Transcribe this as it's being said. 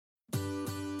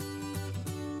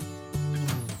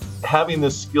having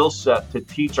this skill set to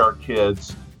teach our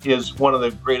kids is one of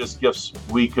the greatest gifts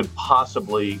we could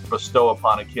possibly bestow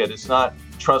upon a kid. It's not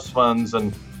trust funds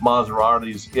and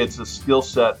Maseratis. It's a skill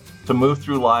set to move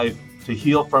through life, to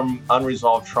heal from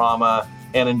unresolved trauma,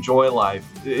 and enjoy life.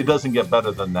 It doesn't get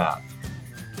better than that.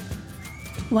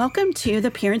 Welcome to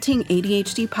the Parenting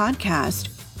ADHD podcast,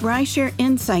 where I share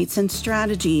insights and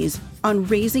strategies on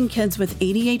raising kids with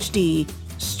ADHD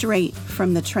straight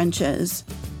from the trenches.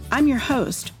 I'm your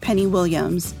host, Penny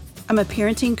Williams. I'm a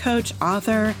parenting coach,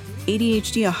 author,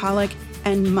 ADHD-aholic,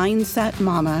 and mindset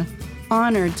mama,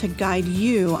 honored to guide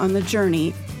you on the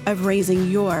journey of raising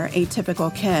your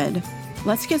atypical kid.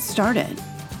 Let's get started.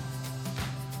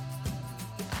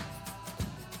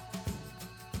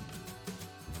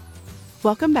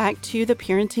 Welcome back to the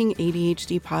Parenting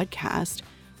ADHD podcast.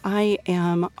 I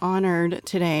am honored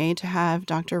today to have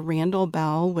Dr. Randall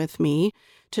Bell with me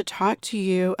to talk to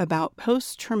you about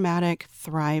post-traumatic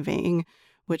thriving,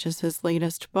 which is his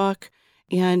latest book.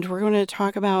 And we're going to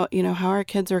talk about, how our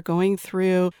kids are going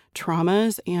through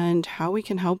traumas and how we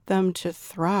can help them to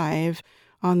thrive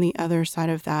on the other side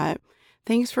of that.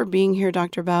 Thanks for being here,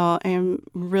 Dr. Bell. I am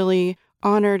really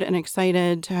honored and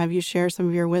excited to have you share some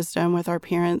of your wisdom with our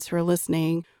parents who are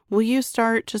listening. Will you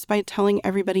start just by telling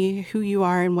everybody who you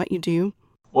are and what you do?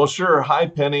 Well, sure. Hi,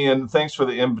 Penny, and thanks for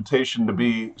the invitation to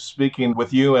be speaking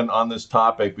with you and on this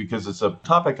topic, because it's a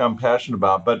topic I'm passionate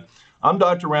about. But I'm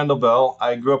Dr. Randall Bell.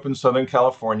 I grew up in Southern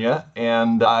California,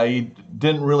 and I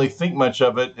didn't really think much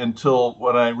of it until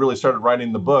when I really started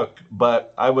writing the book.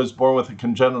 But I was born with a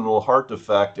congenital heart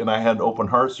defect, and I had open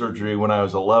heart surgery when I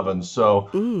was 11. So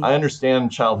I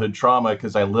understand childhood trauma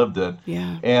because I lived it.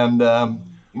 Yeah. And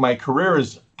my career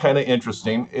is kind of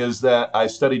interesting, is that I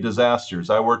study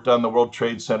disasters. I worked on the World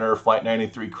Trade Center Flight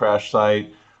 93 crash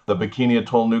site, the Bikini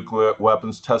Atoll nuclear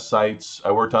weapons test sites.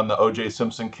 I worked on the O.J.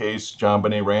 Simpson case, John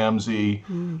Benet Ramsey,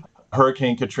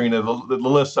 Hurricane Katrina. The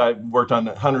list, I worked on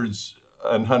hundreds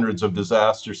and hundreds of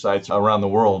disaster sites around the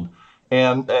world.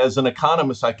 And as an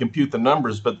economist, I compute the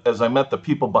numbers, but as I met the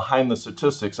people behind the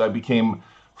statistics, I became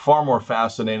far more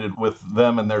fascinated with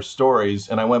them and their stories.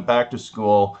 And I went back to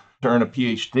school to earn a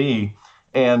Ph.D.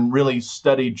 and really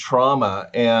studied trauma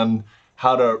and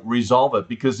how to resolve it,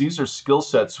 because these are skill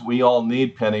sets we all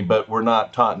need, Penny, but we're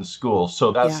not taught in school.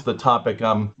 So that's the topic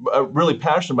I'm really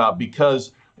passionate about,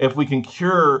 because if we can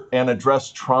cure and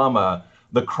address trauma,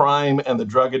 the crime and the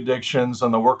drug addictions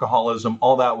and the workaholism,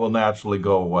 all that will naturally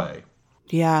go away.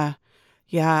 Yeah.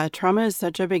 Trauma is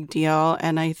such a big deal.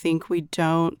 And I think we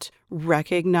don't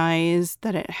recognize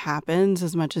that it happens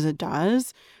as much as it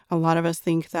does. A lot of us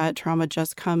think that trauma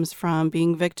just comes from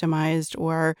being victimized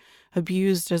or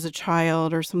abused as a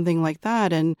child or something like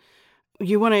that. And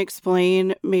you want to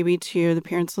explain maybe to the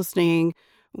parents listening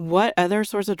what other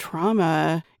sorts of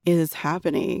trauma is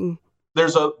happening?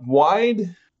 There's a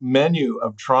wide menu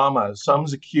of trauma.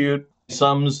 Some's acute,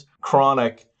 some's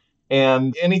chronic,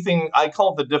 and anything, I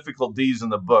call it the difficult D's in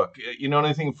the book.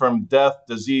 Anything from death,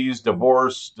 disease,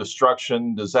 divorce,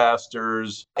 destruction,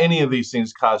 disasters, any of these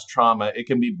things cause trauma. It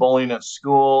can be bullying at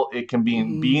school. It can be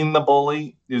being the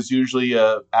bully is usually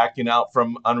acting out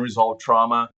from unresolved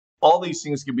trauma. All these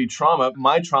things can be trauma.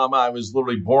 My trauma, I was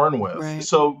literally born with. Right.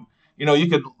 So, you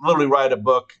could literally write a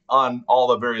book on all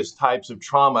the various types of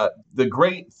trauma. The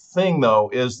great thing, though,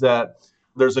 is that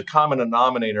there's a common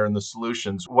denominator in the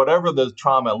solutions. Whatever the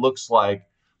trauma looks like,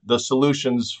 the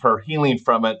solutions for healing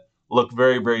from it look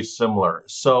very, very similar.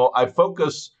 So I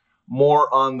focus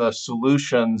more on the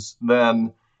solutions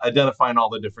than identifying all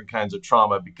the different kinds of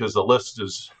trauma, because the list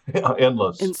is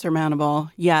endless. Insurmountable.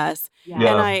 Yes.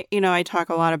 Yeah. And I talk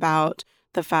a lot about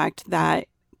the fact that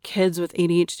kids with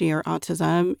ADHD or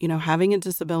autism, having a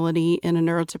disability in a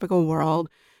neurotypical world,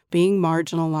 being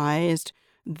marginalized,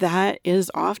 that is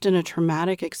often a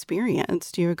traumatic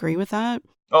experience. Do you agree with that?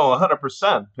 Oh,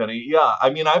 100%, Penny. Yeah.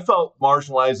 I felt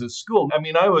marginalized at school.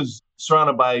 I was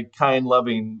surrounded by kind,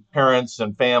 loving parents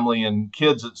and family, and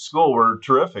kids at school were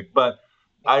terrific. But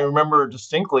I remember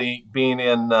distinctly being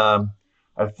in,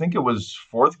 I think it was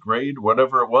fourth grade,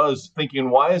 whatever it was,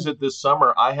 thinking, why is it this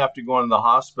summer I have to go into the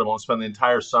hospital and spend the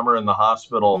entire summer in the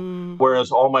hospital,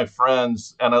 whereas all my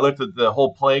friends, and I looked at the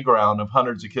whole playground of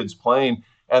hundreds of kids playing,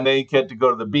 and they get to go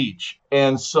to the beach.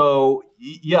 And so,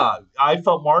 I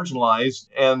felt marginalized,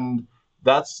 and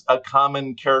that's a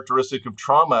common characteristic of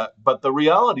trauma. But the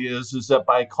reality is that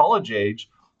by college age,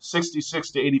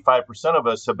 66 to 85% of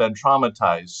us have been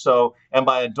traumatized. So, and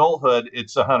by adulthood,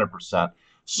 it's 100%.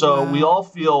 So we all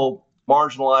feel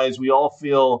marginalized. We all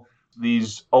feel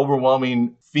these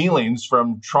overwhelming feelings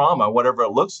from trauma, whatever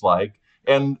it looks like.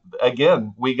 And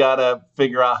again, we got to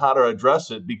figure out how to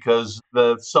address it because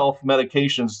the self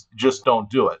medications just don't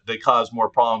do it. They cause more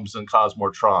problems and cause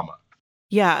more trauma.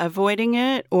 Yeah, avoiding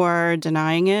it or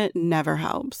denying it never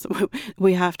helps.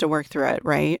 We have to work through it,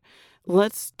 right?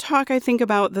 Let's talk, I think,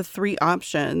 about the three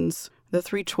options, the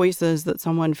three choices that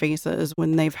someone faces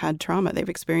when they've had trauma, they've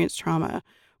experienced trauma.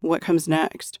 What comes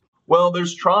next? Well,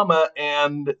 there's trauma,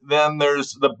 and then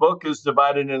there's the book is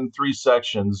divided in three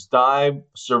sections: dive,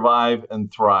 survive,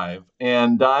 and thrive.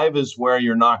 And dive is where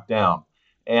you're knocked down.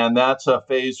 And that's a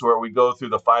phase where we go through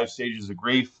the 5 stages of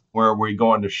grief, where we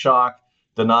go into shock,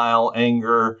 denial,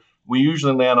 anger. We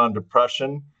usually land on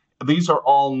depression. These are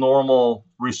all normal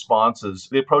responses.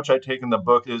 The approach I take in the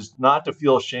book is not to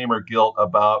feel shame or guilt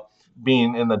about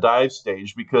being in the dive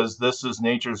stage, because this is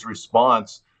nature's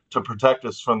response to protect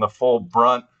us from the full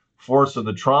brunt force of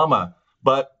the trauma.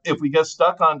 But if we get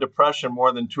stuck on depression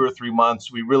more than 2 or 3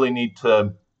 months, we really need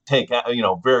to take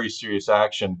very serious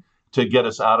action to get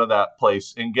us out of that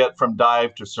place and get from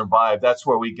dive to survive. That's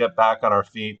where we get back on our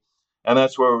feet, and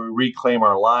that's where we reclaim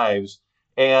our lives.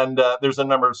 And there's a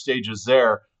number of stages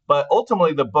there. But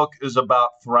ultimately, the book is about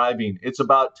thriving. It's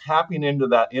about tapping into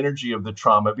that energy of the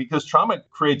trauma, because trauma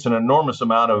creates an enormous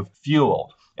amount of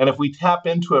fuel. And if we tap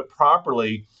into it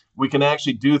properly, we can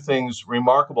actually do things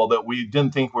remarkable that we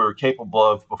didn't think we were capable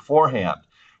of beforehand.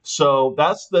 So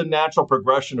that's the natural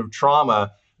progression of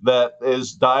trauma, that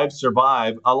is dive,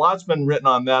 survive. A lot's been written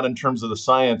on that in terms of the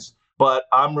science, but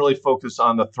I'm really focused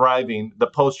on the thriving, the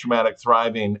post-traumatic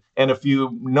thriving. And if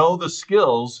you know the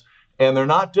skills, and they're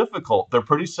not difficult, they're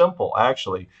pretty simple,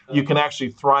 actually, you can actually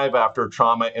thrive after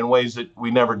trauma in ways that we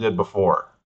never did before.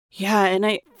 Yeah, and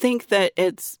I think that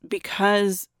it's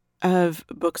because of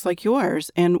books like yours.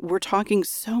 And we're talking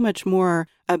so much more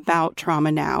about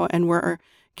trauma now, and we're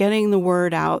getting the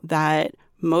word out that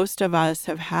most of us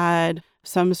have had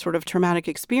some sort of traumatic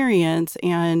experience.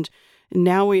 And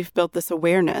now we've built this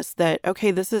awareness that,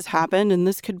 okay, this has happened and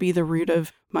this could be the root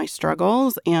of my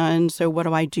struggles. And so what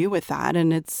do I do with that?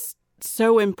 And it's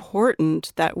so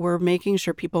important that we're making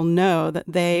sure people know that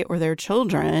they or their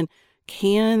children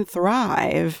can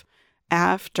thrive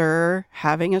after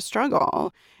having a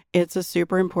struggle. It's a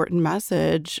super important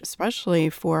message,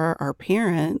 especially for our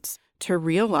parents, to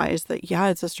realize that, yeah,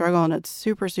 it's a struggle and it's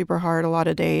super, super hard a lot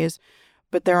of days,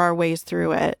 but there are ways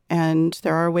through it and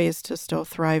there are ways to still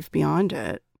thrive beyond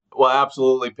it. Well,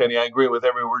 absolutely, Penny. I agree with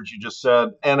every word you just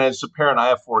said. And as a parent, I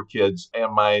have 4 kids,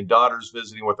 and my daughter's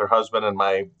visiting with her husband and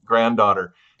my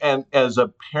granddaughter. And as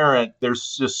a parent,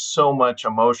 there's just so much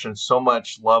emotion, so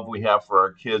much love we have for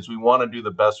our kids. We want to do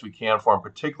the best we can for them,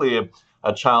 particularly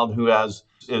a child who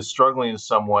is struggling in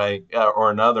some way or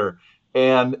another.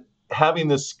 And having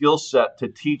this skill set to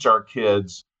teach our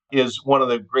kids is one of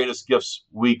the greatest gifts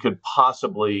we could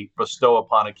possibly bestow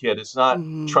upon a kid. It's not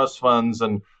Hmm. trust funds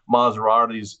and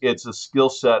Maseratis. It's a skill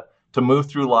set to move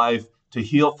through life, to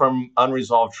heal from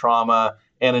unresolved trauma,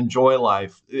 and enjoy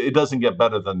life. It doesn't get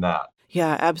better than that.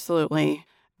 Yeah, absolutely.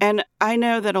 And I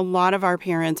know that a lot of our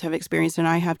parents have experienced, and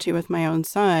I have too with my own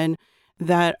son,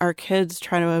 that our kids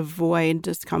try to avoid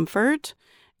discomfort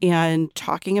and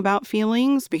talking about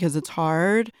feelings because it's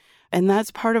hard. And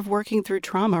that's part of working through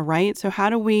trauma, right? So how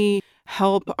do we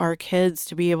help our kids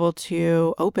to be able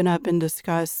to open up and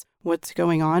discuss what's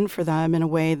going on for them in a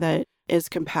way that is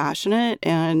compassionate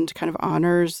and kind of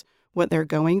honors what they're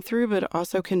going through, but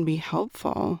also can be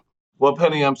helpful? Well,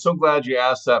 Penny, I'm so glad you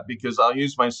asked that, because I'll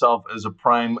use myself as a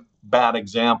prime bad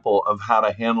example of how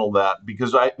to handle that,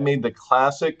 because I made the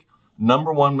classic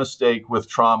number one mistake with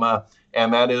trauma,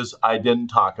 and that is I didn't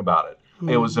talk about it.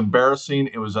 It was Mm. embarrassing.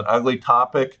 It was an ugly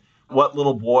topic. What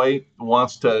little boy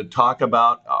wants to talk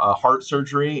about heart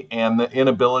surgery and the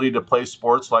inability to play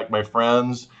sports like my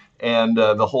friends, and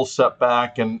the whole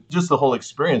setback and just the whole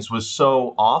experience was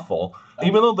so awful,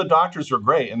 even though the doctors were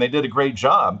great and they did a great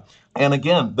job. And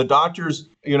again, the doctors,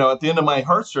 at the end of my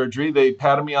heart surgery, they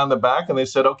patted me on the back and they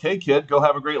said, "Okay, kid, go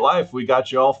have a great life. We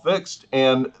got you all fixed."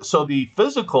 And so the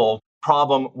physical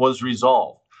problem was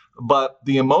resolved, but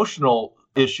the emotional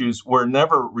issues were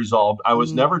never resolved. I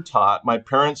was Mm. never taught. My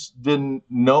parents didn't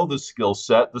know the skill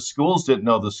set. The schools didn't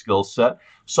know the skill set.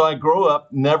 So I grew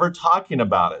up never talking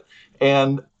about it.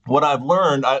 And what I've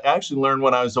learned, I actually learned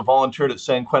when I was a volunteer at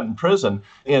San Quentin Prison,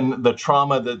 in the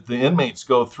trauma that the inmates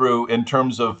go through in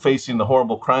terms of facing the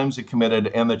horrible crimes they committed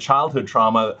and the childhood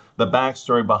trauma, the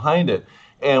backstory behind it.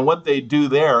 And what they do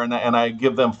there, and I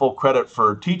give them full credit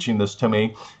for teaching this to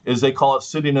me, is they call it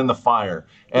sitting in the fire.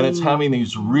 And it's Mm. having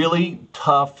these really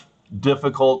tough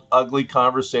difficult, ugly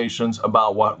conversations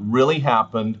about what really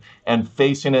happened and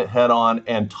facing it head on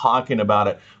and talking about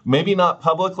it. Maybe not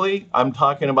publicly. I'm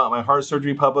talking about my heart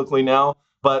surgery publicly now,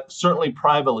 but certainly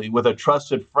privately with a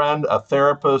trusted friend, a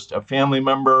therapist, a family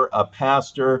member, a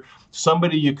pastor,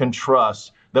 somebody you can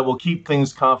trust that will keep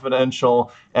things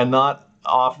confidential and not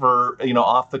offer,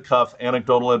 off the cuff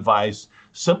anecdotal advice,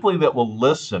 simply that will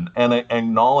listen and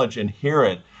acknowledge and hear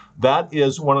it. That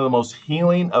is one of the most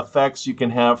healing effects you can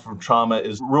have from trauma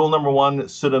is rule number one,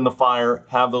 sit in the fire,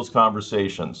 have those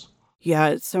conversations. Yeah,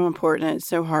 it's so important. It's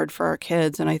so hard for our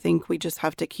kids. And I think we just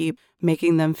have to keep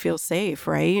making them feel safe,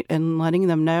 right? And letting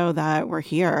them know that we're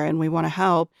here and we want to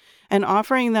help and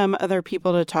offering them other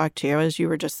people to talk to, as you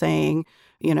were just saying,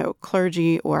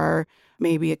 clergy or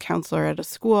maybe a counselor at a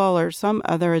school or some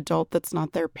other adult that's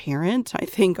not their parent, I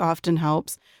think often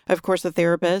helps. Of course, a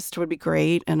therapist would be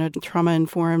great, and a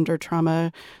trauma-informed or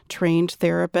trauma-trained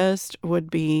therapist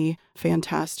would be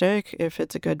fantastic if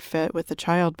it's a good fit with the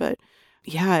child. But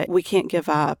yeah, we can't give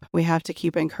up. We have to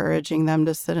keep encouraging them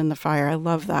to sit in the fire. I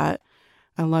love that.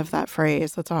 I love that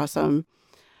phrase. That's awesome.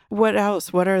 What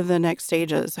else? What are the next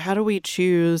stages? How do we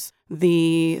choose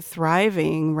the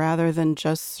thriving rather than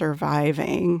just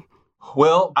surviving?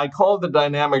 Well, I call it the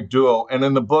dynamic duo. And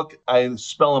in the book, I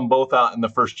spell them both out in the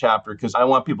first chapter because I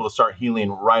want people to start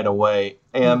healing right away.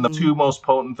 And the Mm-hmm. two most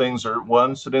potent things are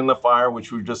one, sitting in the fire,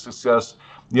 which we just discussed.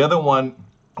 The other one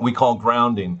we call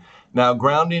grounding. Now,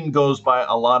 grounding goes by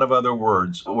a lot of other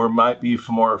words we might be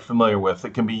more familiar with.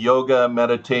 It can be yoga,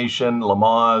 meditation,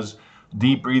 Lamaze,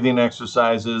 deep breathing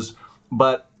exercises.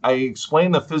 But I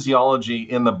explain the physiology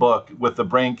in the book with the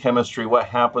brain chemistry, what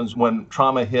happens when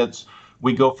trauma hits.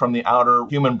 We go from the outer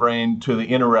human brain to the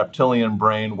inner reptilian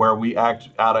brain where we act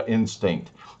out of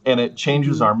instinct. And it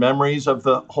changes Mm-hmm. our memories of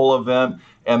the whole event.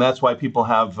 And that's why people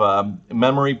have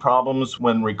memory problems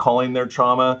when recalling their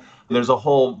trauma. There's a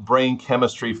whole brain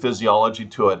chemistry physiology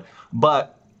to it.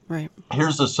 But Right.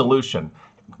 here's the solution.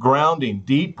 Grounding,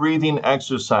 deep breathing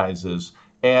exercises.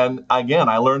 And again,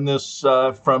 I learned this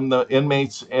from the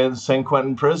inmates in San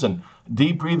Quentin prison.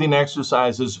 Deep breathing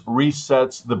exercises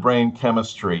resets the brain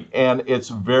chemistry. And it's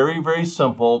very, very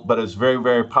simple, but it's very,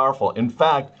 very powerful. In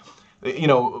fact,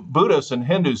 Buddhists and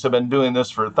Hindus have been doing this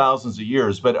for thousands of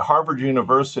years, but at Harvard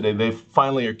University, they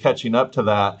finally are catching up to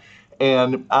that.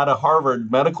 And out of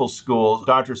Harvard Medical School,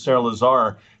 Dr. Sarah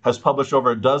Lazar has published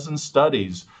over a dozen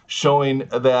studies showing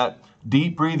that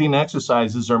deep breathing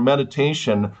exercises or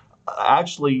meditation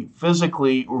actually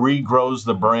physically regrows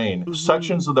the brain. Mm-hmm.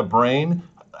 Sections of the brain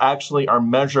actually are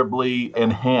measurably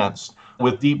enhanced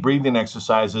with deep breathing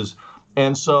exercises.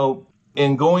 And so,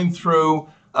 in going through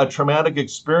a traumatic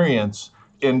experience,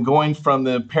 in going from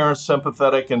the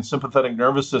parasympathetic and sympathetic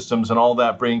nervous systems and all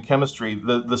that brain chemistry,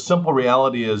 the simple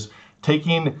reality is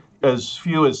taking as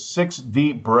few as 6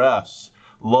 deep breaths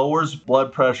lowers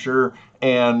blood pressure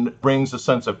and brings a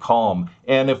sense of calm.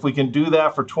 And if we can do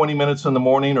that for 20 minutes in the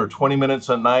morning or 20 minutes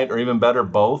at night, or even better,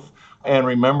 both, and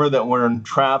remember that we're in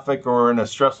traffic or in a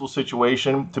stressful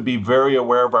situation, to be very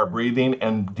aware of our breathing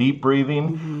and deep breathing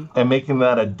Mm-hmm. and making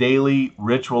that a daily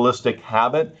ritualistic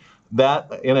habit,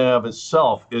 that in and of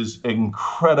itself is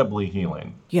incredibly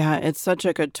healing. Yeah, it's such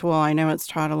a good tool. I know it's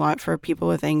taught a lot for people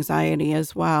with anxiety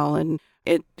as well. And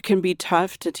it can be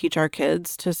tough to teach our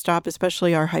kids to stop,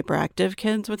 especially our hyperactive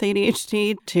kids with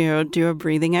ADHD, to do a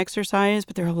breathing exercise.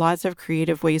 But there are lots of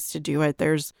creative ways to do it.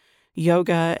 There's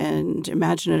yoga and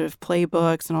imaginative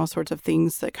playbooks and all sorts of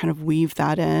things that kind of weave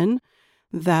that in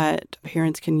that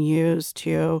parents can use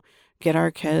to get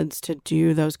our kids to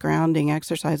do those grounding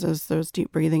exercises, those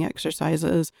deep breathing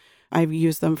exercises. I've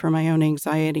used them for my own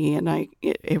anxiety and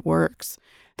it works.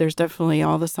 There's definitely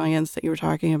all the science that you were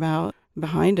talking about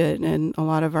behind it and a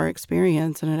lot of our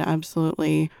experience, and it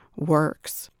absolutely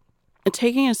works.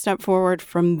 Taking a step forward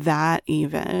from that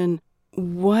even,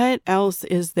 what else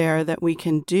is there that we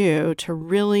can do to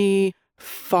really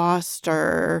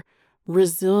foster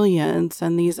resilience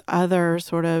and these other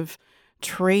sort of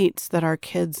traits that our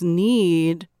kids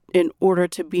need in order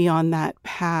to be on that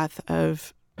path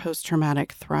of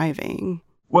post-traumatic thriving?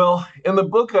 Well, in the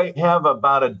book, I have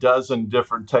about a dozen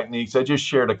different techniques. I just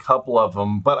shared a couple of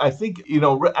them. But I think,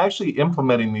 actually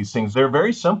implementing these things, they're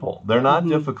very simple. They're not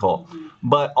Mm-hmm. difficult.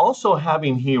 But also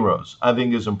having heroes, I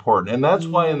think, is important. And that's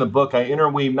why in the book, I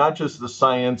interweave not just the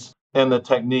science and the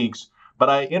techniques, but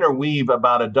I interweave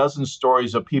about a dozen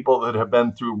stories of people that have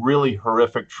been through really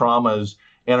horrific traumas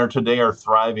and today are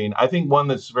thriving. I think one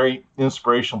that's very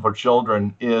inspirational for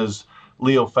children is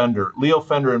Leo Fender. Leo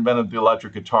Fender invented the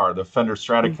electric guitar, the Fender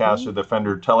Mm-hmm. Stratocaster, the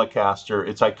Fender Telecaster.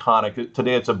 It's iconic.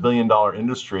 Today, it's a $1 billion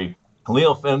industry.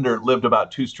 Leo Fender lived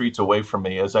about 2 streets away from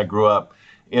me as I grew up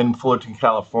in Fullerton,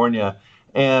 California.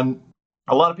 And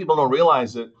a lot of people don't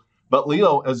realize it, but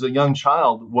Leo, as a young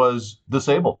child, was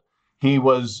disabled. He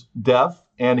was deaf,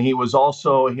 and he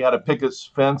had a picket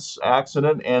fence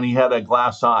accident, and he had a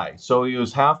glass eye. So he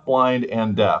was half blind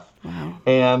and deaf. Wow.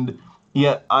 And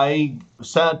yet I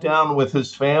sat down with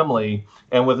his family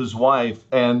and with his wife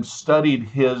and studied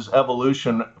his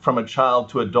evolution from a child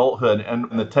to adulthood and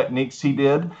the techniques he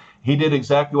did. He did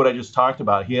exactly what I just talked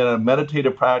about. He had a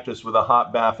meditative practice with a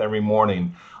hot bath every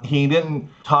morning. He didn't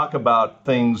talk about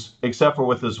things except for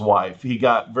with his wife. He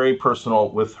got very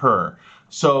personal with her.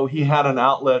 So he had an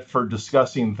outlet for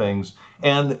discussing things.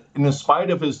 And in spite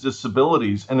of his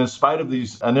disabilities and in spite of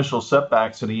these initial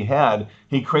setbacks that he had,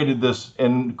 he created this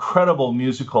incredible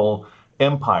musical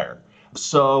empire.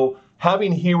 So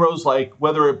having heroes like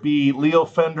whether it be Leo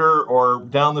Fender or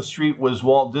down the street was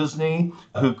Walt Disney,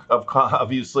 who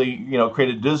obviously,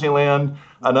 created Disneyland.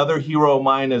 Another hero of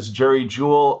mine is Jerry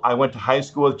Jewell. I went to high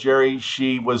school with Jerry.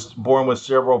 She was born with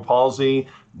cerebral palsy,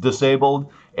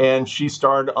 disabled, and she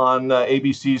starred on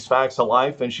ABC's Facts of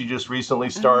Life, and she just recently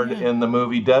starred in the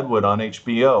movie Deadwood on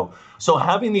HBO. So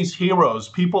having these heroes,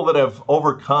 people that have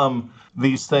overcome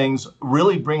these things,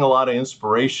 really bring a lot of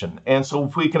inspiration. And so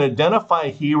if we can identify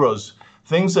heroes,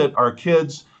 things that our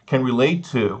kids can relate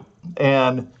to,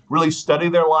 and really study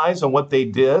their lives and what they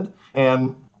did,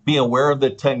 and be aware of the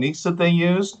techniques that they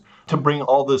used to bring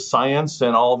all this science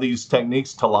and all these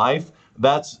techniques to life,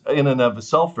 that's in and of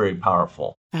itself very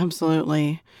powerful.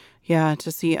 Absolutely. Yeah,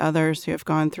 to see others who have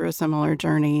gone through a similar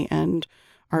journey and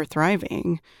are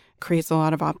thriving creates a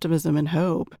lot of optimism and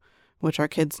hope, which our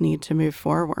kids need to move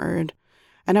forward.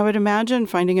 And I would imagine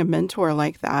finding a mentor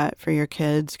like that for your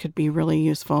kids could be really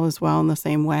useful as well in the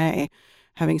same way.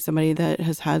 Having somebody that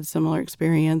has had similar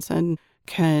experience and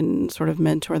can sort of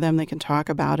mentor them, they can talk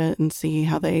about it and see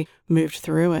how they moved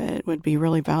through it would be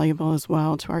really valuable as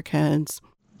well to our kids.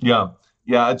 Yeah.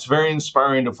 Yeah, it's very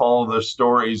inspiring to follow those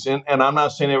stories. And I'm not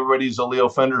saying everybody's a Leo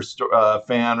Fender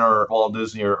fan or Walt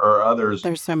Disney or others,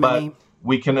 There's so but many.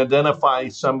 we can identify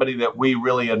somebody that we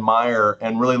really admire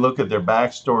and really look at their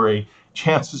backstory.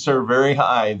 Chances are very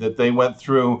high that they went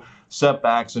through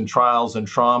setbacks and trials and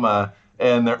trauma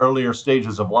in the earlier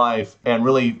stages of life, and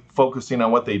really focusing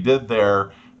on what they did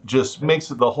there just makes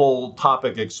the whole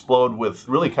topic explode with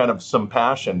really kind of some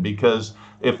passion, because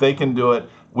if they can do it,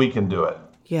 we can do it.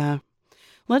 Yeah.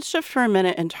 Let's shift for a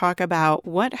minute and talk about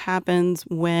what happens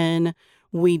when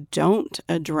we don't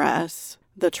address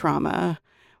the trauma.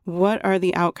 What are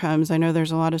the outcomes? I know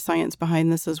there's a lot of science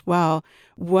behind this as well.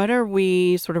 What are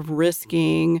we sort of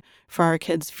risking for our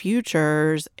kids'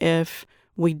 futures if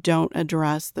we don't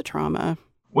address the trauma?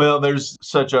 Well, there's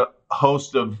such a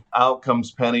host of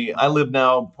outcomes, Penny. I live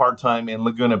now part-time in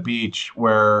Laguna Beach,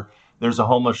 where there's a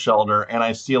homeless shelter, and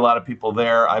I see a lot of people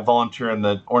there. I volunteer in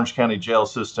the Orange County jail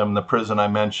system, the prison I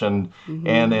mentioned,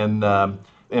 and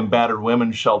in battered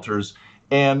women's shelters.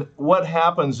 And what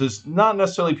happens is not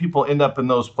necessarily people end up in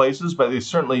those places, but they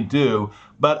certainly do.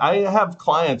 But I have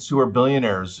clients who are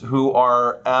billionaires who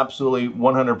are absolutely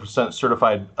 100%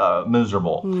 certified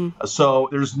miserable. So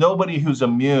there's nobody who's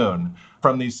immune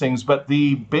from these things. But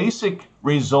the basic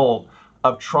result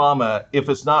of trauma, if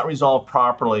it's not resolved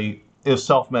properly, is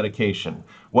self-medication,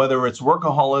 whether it's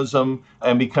workaholism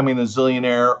and becoming a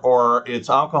zillionaire, or it's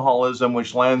alcoholism,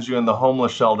 which lands you in the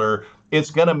homeless shelter.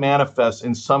 It's going to manifest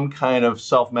in some kind of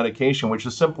self-medication, which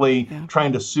is simply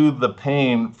trying to soothe the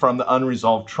pain from the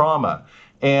unresolved trauma.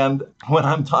 And when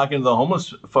I'm talking to the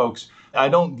homeless folks, I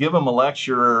don't give them a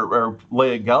lecture or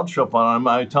lay a guilt trip on them.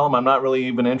 I tell them I'm not really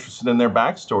even interested in their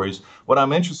backstories. What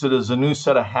I'm interested in is a new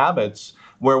set of habits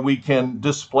where we can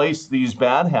displace these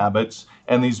bad habits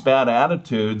and these bad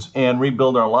attitudes and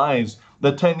rebuild our lives.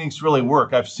 The techniques really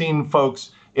work. I've seen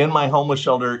folks in my homeless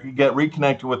shelter get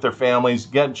reconnected with their families,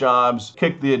 get jobs,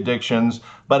 kick the addictions,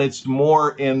 but it's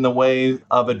more in the way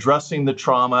of addressing the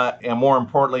trauma and, more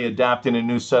importantly, adapting a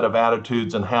new set of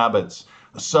attitudes and habits.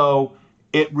 So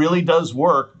it really does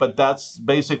work, but that's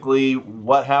basically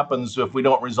what happens if we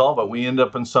don't resolve it. We end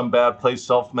up in some bad place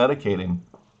self-medicating.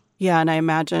 Yeah, and I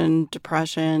imagine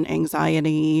depression,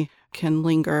 anxiety can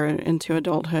linger into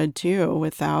adulthood too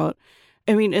without,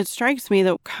 it strikes me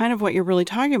that kind of what you're really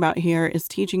talking about here is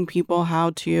teaching people how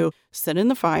to sit in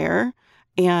the fire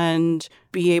and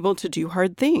be able to do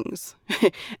hard things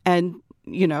and,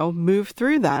 move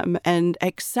through them and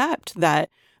accept that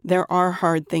there are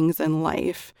hard things in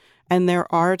life. And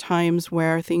there are times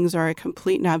where things are a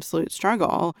complete and absolute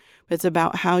struggle. It's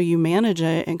about how you manage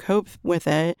it and cope with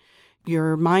it,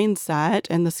 your mindset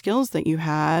and the skills that you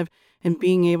have, and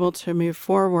being able to move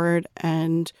forward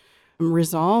and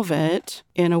resolve it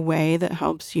in a way that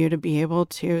helps you to be able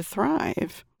to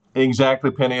thrive.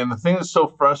 Exactly, Penny. And the thing that's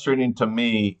so frustrating to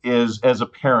me is as a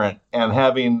parent and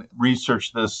having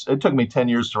researched this, it took me 10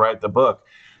 years to write the book,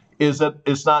 is that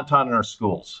it's not taught in our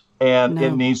schools. And it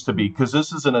No. needs to be, because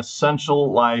this is an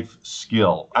essential life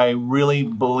skill. I really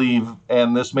believe,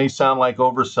 and this may sound like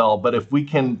oversell, but if we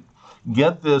can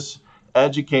get this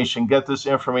education, get this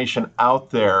information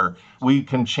out there, we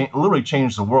can literally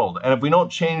change the world. And if we don't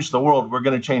change the world, we're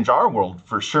going to change our world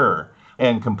for sure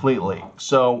and completely.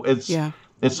 So Yeah.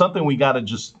 it's something we got to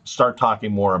just start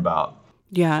talking more about.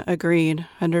 Yeah, agreed.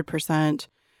 100%.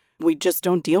 We just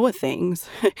don't deal with things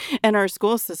in our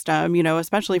school system,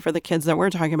 especially for the kids that we're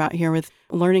talking about here with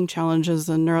learning challenges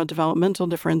and neurodevelopmental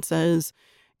differences.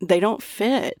 They don't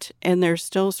fit, and they're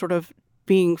still sort of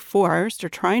being forced or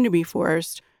trying to be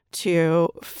forced to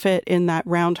fit in that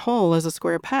round hole as a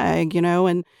square peg,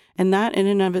 and that in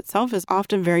and of itself is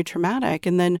often very traumatic.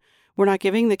 And then we're not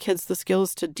giving the kids the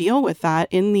skills to deal with that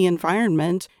in the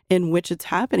environment in which it's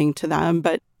happening to them.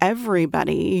 But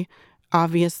everybody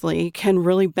obviously can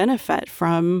really benefit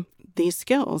from these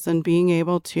skills and being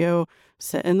able to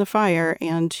sit in the fire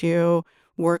and to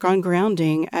work on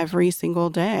grounding every single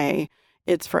day.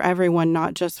 It's for everyone,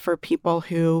 not just for people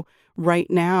who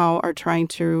right now are trying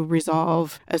to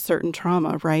resolve a certain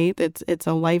trauma, right? It's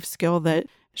a life skill that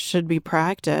should be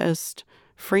practiced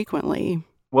frequently.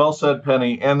 Well said,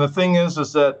 Penny. And the thing is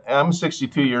that I'm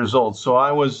 62 years old, so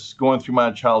I was going through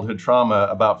my childhood trauma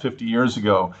about 50 years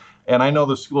ago, and I know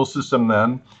the school system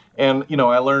then. And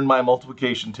I learned my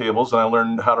multiplication tables, and I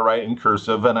learned how to write in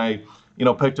cursive, and I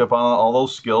picked up on all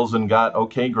those skills and got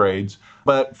okay grades.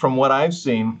 But from what I've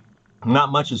seen,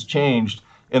 not much has changed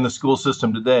in the school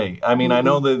system today. I mean, I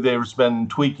know that there's been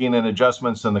tweaking and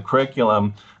adjustments in the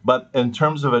curriculum, but in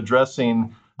terms of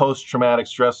addressing post-traumatic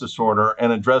stress disorder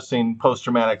and addressing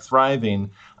post-traumatic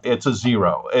thriving, it's a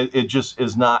zero. It just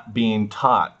is not being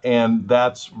taught. And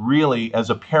that's really, as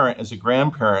a parent, as a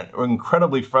grandparent,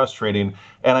 incredibly frustrating.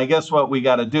 And I guess what we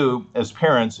got to do as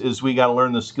parents is we got to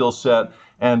learn the skill set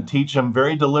and teach them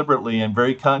very deliberately and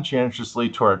very conscientiously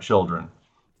to our children.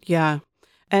 Yeah.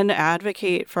 And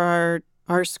advocate for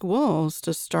our schools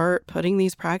to start putting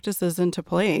these practices into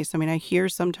place. I mean, I hear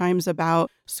sometimes about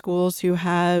schools who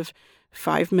have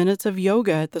 5 minutes of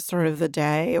yoga at the start of the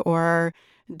day or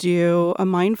do a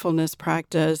mindfulness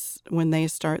practice when they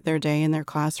start their day in their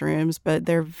classrooms, but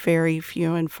they're very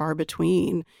few and far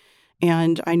between.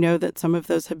 And I know that some of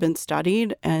those have been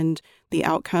studied and the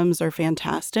outcomes are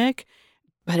fantastic,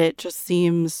 but it just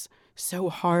seems so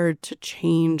hard to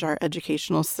change our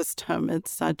educational system.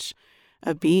 It's such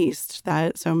a beast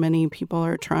that so many people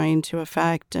are trying to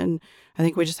affect, and I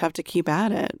think we just have to keep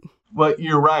at it. Well,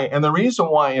 you're right. And the reason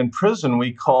why in prison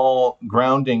we call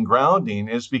grounding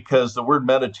is because the word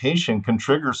meditation can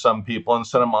trigger some people and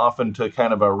send them off into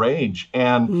kind of a rage.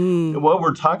 And what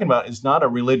we're talking about is not a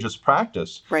religious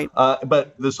practice. Right.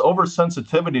 But this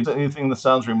oversensitivity to anything that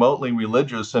sounds remotely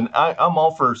religious, and I'm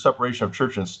all for separation of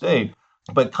church and state,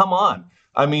 but come on.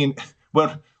 I mean,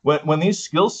 when these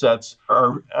skill sets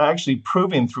are actually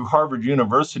proving through Harvard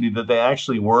University that they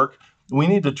actually work, we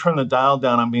need to turn the dial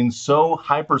down on being so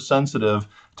hypersensitive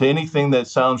to anything that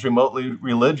sounds remotely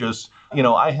religious.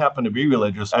 I happen to be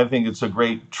religious. I think it's a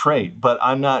great trait, but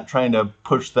I'm not trying to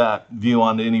push that view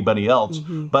onto anybody else.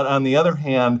 But on the other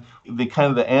hand,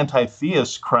 the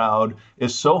anti-theist crowd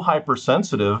is so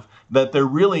hypersensitive that they're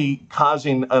really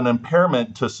causing an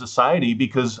impairment to society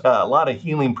because a lot of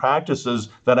healing practices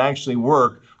that actually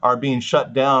work are being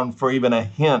shut down for even a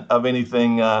hint of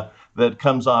anything that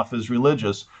comes off as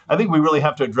religious. I think we really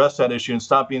have to address that issue and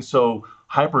stop being so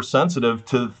hypersensitive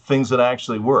to things that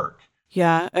actually work.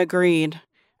 Yeah, agreed.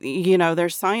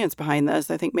 There's science behind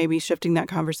this. I think maybe shifting that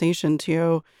conversation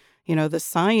to, the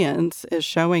science is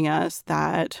showing us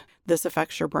that this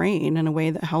affects your brain in a way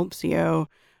that helps you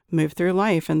move through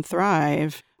life and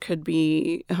thrive could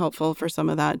be helpful for some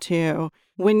of that too.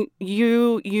 When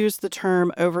you use the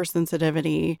term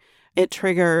oversensitivity, it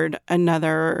triggered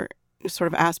another sort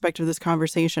of aspect of this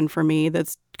conversation for me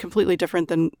that's completely different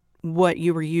than what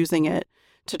you were using it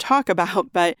to talk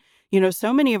about. But,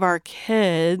 so many of our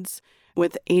kids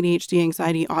with ADHD,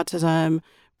 anxiety, autism,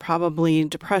 probably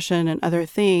depression and other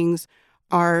things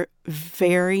are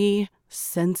very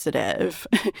sensitive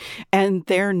and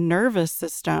their nervous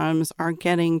systems are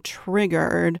getting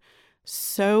triggered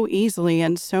so easily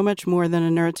and so much more than a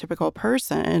neurotypical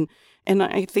person. And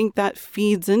I think that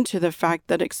feeds into the fact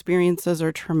that experiences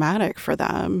are traumatic for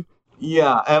them.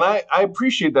 Yeah, and I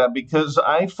appreciate that because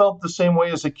I felt the same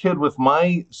way as a kid with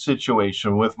my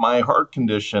situation, with my heart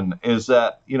condition, is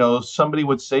that, somebody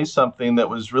would say something that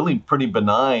was really pretty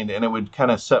benign and it would kind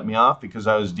of set me off because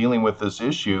I was dealing with this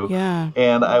issue Yeah,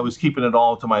 and I was keeping it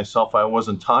all to myself. I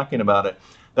wasn't talking about it.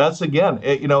 That's again,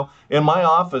 in my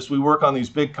office, we work on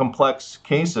these big complex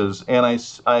cases, and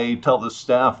I tell the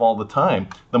staff all the time,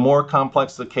 the more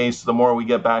complex the case, the more we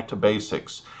get back to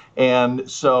basics. And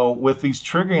so with these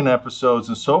triggering episodes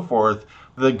and so forth,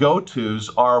 the go-tos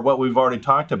are what we've already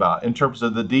talked about in terms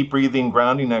of the deep breathing,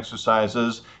 grounding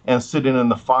exercises, and sitting in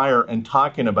the fire and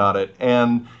talking about it.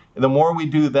 And the more we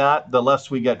do that, the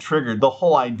less we get triggered. The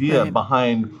whole idea right.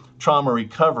 behind trauma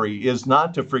recovery is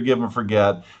not to forgive and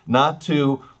forget, not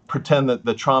to pretend that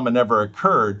the trauma never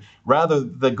occurred. Rather,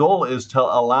 the goal is to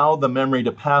allow the memory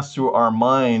to pass through our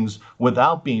minds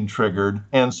without being triggered,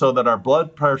 and so that our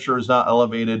blood pressure is not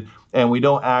elevated and we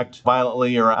don't act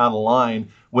violently or out of line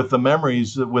with the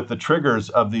memories, with the triggers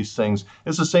of these things.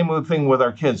 It's the same thing with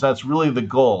our kids. That's really the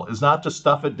goal, is not to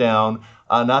stuff it down,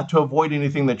 not to avoid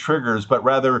anything that triggers, but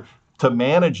rather to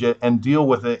manage it and deal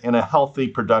with it in a healthy,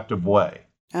 productive way.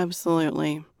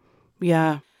 Absolutely.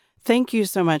 Yeah. Thank you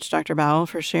so much, Dr. Bell,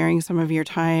 for sharing some of your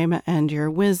time and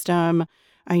your wisdom.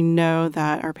 I know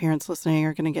that our parents listening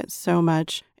are going to get so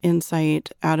much insight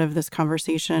out of this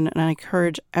conversation, and I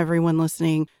encourage everyone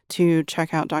listening to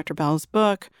check out Dr. Bell's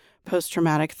book,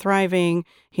 Post-Traumatic Thriving.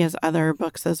 He has other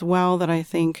books as well that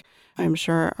I'm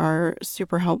sure are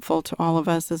super helpful to all of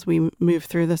us as we move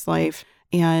through this life.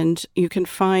 And you can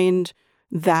find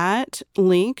that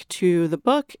link to the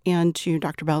book and to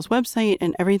Dr. Bell's website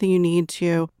and everything you need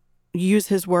to use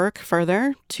his work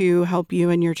further to help you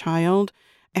and your child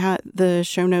at the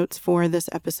show notes for this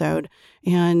episode.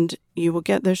 And you will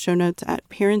get those show notes at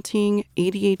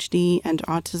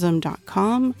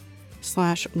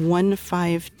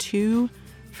parentingadhdandautism.com/152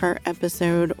 for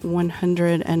episode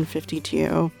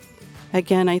 152.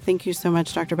 Again, I thank you so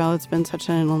much, Dr. Bell. It's been such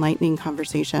an enlightening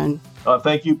conversation.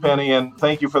 Thank you, Penny, and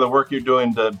thank you for the work you're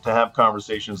doing to have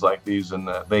conversations like these, and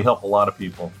they help a lot of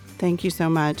people. Thank you so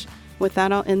much. With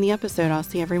that, I'll end the episode. I'll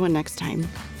see everyone next time.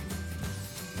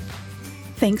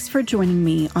 Thanks for joining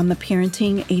me on the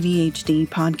Parenting ADHD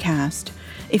podcast.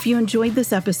 If you enjoyed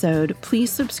this episode,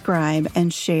 please subscribe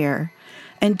and share.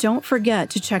 And don't forget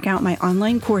to check out my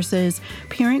online courses,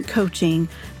 parent coaching,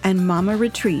 and mama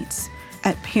retreats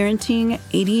at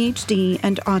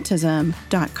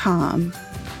parentingadhdandautism.com.